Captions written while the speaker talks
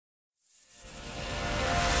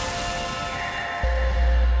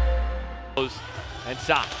And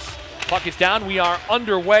Sox. Puck is down. We are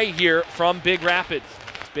underway here from Big Rapids.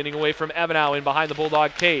 Spinning away from Evanow in behind the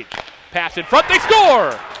Bulldog cage. Pass in front. They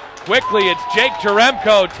score! Quickly, it's Jake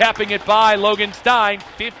Jaremko tapping it by Logan Stein.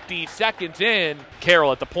 50 seconds in.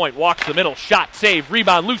 Carroll at the point. Walks the middle. Shot, save,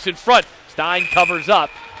 rebound, loose in front. Stein covers up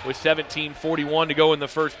with 17:41 to go in the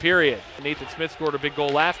first period. Nathan Smith scored a big goal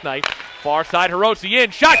last night. Far side, Hirose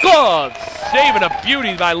in. Shot, glove! Saving a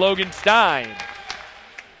beauty by Logan Stein.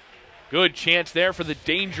 Good chance there for the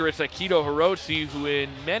dangerous Akito Hirose, who in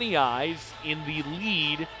many eyes in the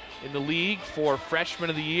lead in the league for Freshman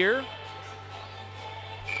of the Year.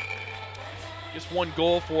 Just one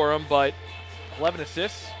goal for him, but 11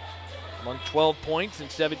 assists among 12 points in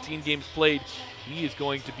 17 games played. He is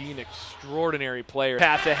going to be an extraordinary player.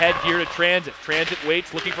 Pass ahead here to Transit. Transit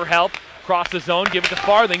waits, looking for help. Cross the zone, give it to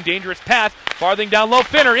Farthing. Dangerous pass. Farthing down low,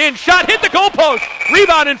 Finner in. Shot, hit the goalpost.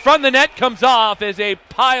 Rebound in front of the net, comes off as a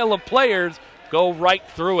pile of players go right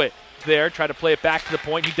through it. There, try to play it back to the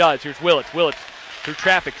point. He does. Here's Willits. Willits through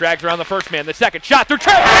traffic, drags around the first man. The second shot through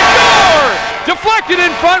traffic. Score! Deflected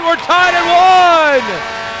in front. We're tied at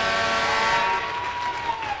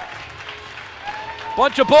 1.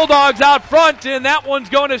 Bunch of Bulldogs out front, and that one's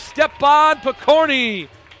going to Stepan Pokorny.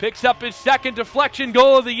 Picks up his second deflection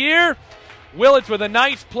goal of the year. Willits with a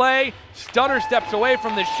nice play. Stutter steps away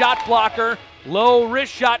from the shot blocker. Low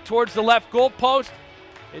wrist shot towards the left goal post.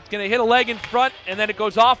 It's going to hit a leg in front, and then it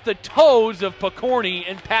goes off the toes of Pokorny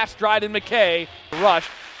and past Dryden McKay. Rush.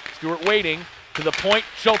 Stewart waiting to the point.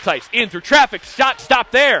 Schulteis in through traffic. Shot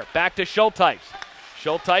stop there. Back to Schulteis.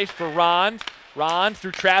 Schulteis for Ron. Ron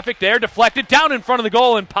through traffic there. Deflected down in front of the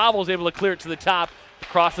goal, and Pavel's able to clear it to the top.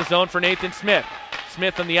 Across the zone for Nathan Smith.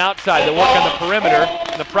 Smith on the outside. They work on the perimeter.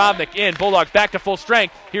 Napravnik in. Bulldogs back to full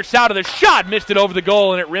strength. Here's Sauter. The shot missed it over the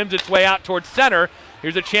goal, and it rims its way out towards center.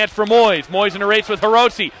 Here's a chance for Moyes. Moyes in a race with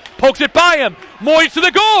Hirose. Pokes it by him. Moyes to the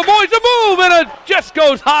goal. Moyes a move, and it just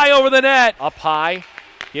goes high over the net. Up high.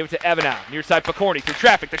 Give it to Evanow. Near side Pokorny through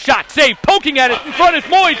traffic. The shot save. Poking at it in front is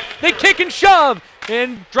Moyes. They kick and shove.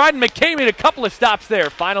 And Dryden McKay made a couple of stops there.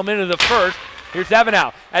 Final minute of the first. Here's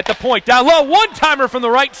Evanow at the point. Down low. One-timer from the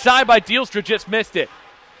right side by Dealstra. Just missed it.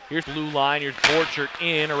 Here's blue line. Here's Borchert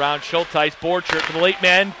in around Schulteis. Borchert for the late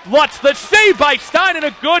man. Lutz, the save by Stein, and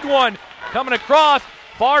a good one. Coming across.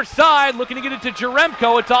 Far side. Looking to get it to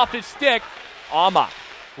Jaremko. It's off his stick. Amat.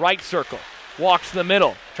 Right circle. Walks the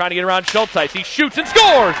middle. Trying to get around Schulteis. He shoots and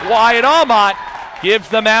scores. Wyatt Amat gives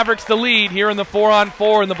the Mavericks the lead here in the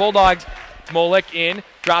 4-on-4. And the Bulldogs. Smolek in.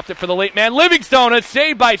 Dropped it for the late man. Livingstone, a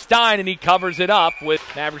save by Stein, and he covers it up with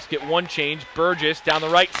Mavericks get one change. Burgess down the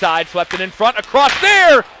right side, swept it in front, across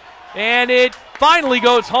there, and it finally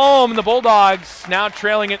goes home. And the Bulldogs now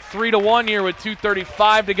trailing it 3-1 here with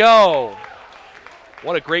 2:35 to go.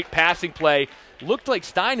 What a great passing play. Looked like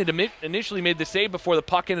Stein had initially made the save before the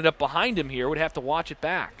puck ended up behind him here. Would have to watch it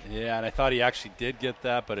back. Yeah, and I thought he actually did get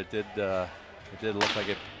that, but it did look like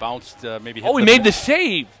it bounced, maybe hit he made the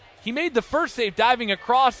save. He made the first save diving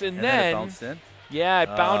across, and then it bounced in? Yeah,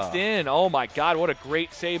 it bounced in. Oh, my God, what a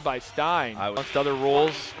great save by Stein. Amongst other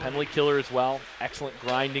roles, penalty killer as well. Excellent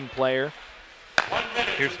grinding player.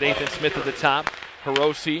 Here's Nathan Smith at the top.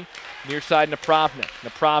 Hirose, near side Napravnik.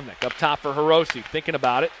 Napravnik up top for Hirose, thinking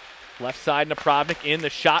about it. Left side Napravnik in,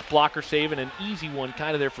 the shot blocker save, and an easy one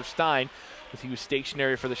kind of there for Stein, as he was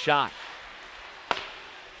stationary for the shot.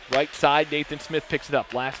 Right side, Nathan Smith picks it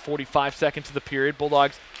up. Last 45 seconds of the period.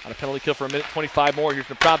 Bulldogs on a penalty kill for a minute 25 more. Here's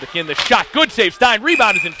Napravnik in the shot. Good save. Stein.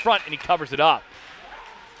 Rebound is in front, and he covers it up.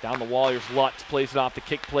 Down the wall, here's Lutz. Plays it off the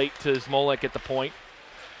kick plate to Smolek at the point.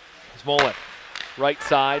 Smolek. Right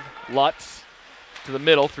side. Lutz to the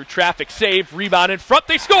middle through traffic. Save. Rebound in front.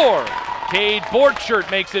 They score. Cade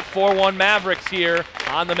Borchert makes it 4-1 Mavericks here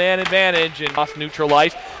on the man advantage. And lost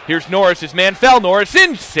neutralized. Here's Norris. His man fell. Norris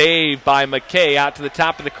in. Saved by McKay out to the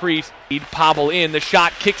top of the crease. Pavel in. The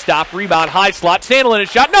shot. Kick stop. Rebound. High slot. Sandel in a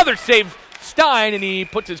shot. Another save. Stein. And he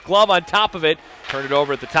puts his glove on top of it. Turn it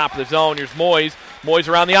over at the top of the zone. Here's Moyes. Moyes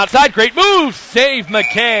around the outside. Great move. Save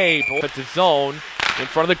McKay. Puts the zone in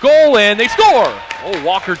front of the goal. And they score. Oh,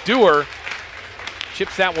 Walker Dewar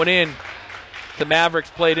chips that one in. The Mavericks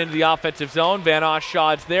played into the offensive zone. Van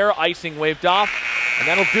Oshaw's there. Icing waved off. And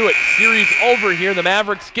that'll do it. Series over here. The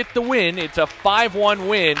Mavericks get the win. It's a 5-1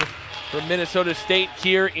 win for Minnesota State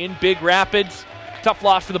here in Big Rapids. Tough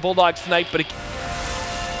loss for the Bulldogs tonight, but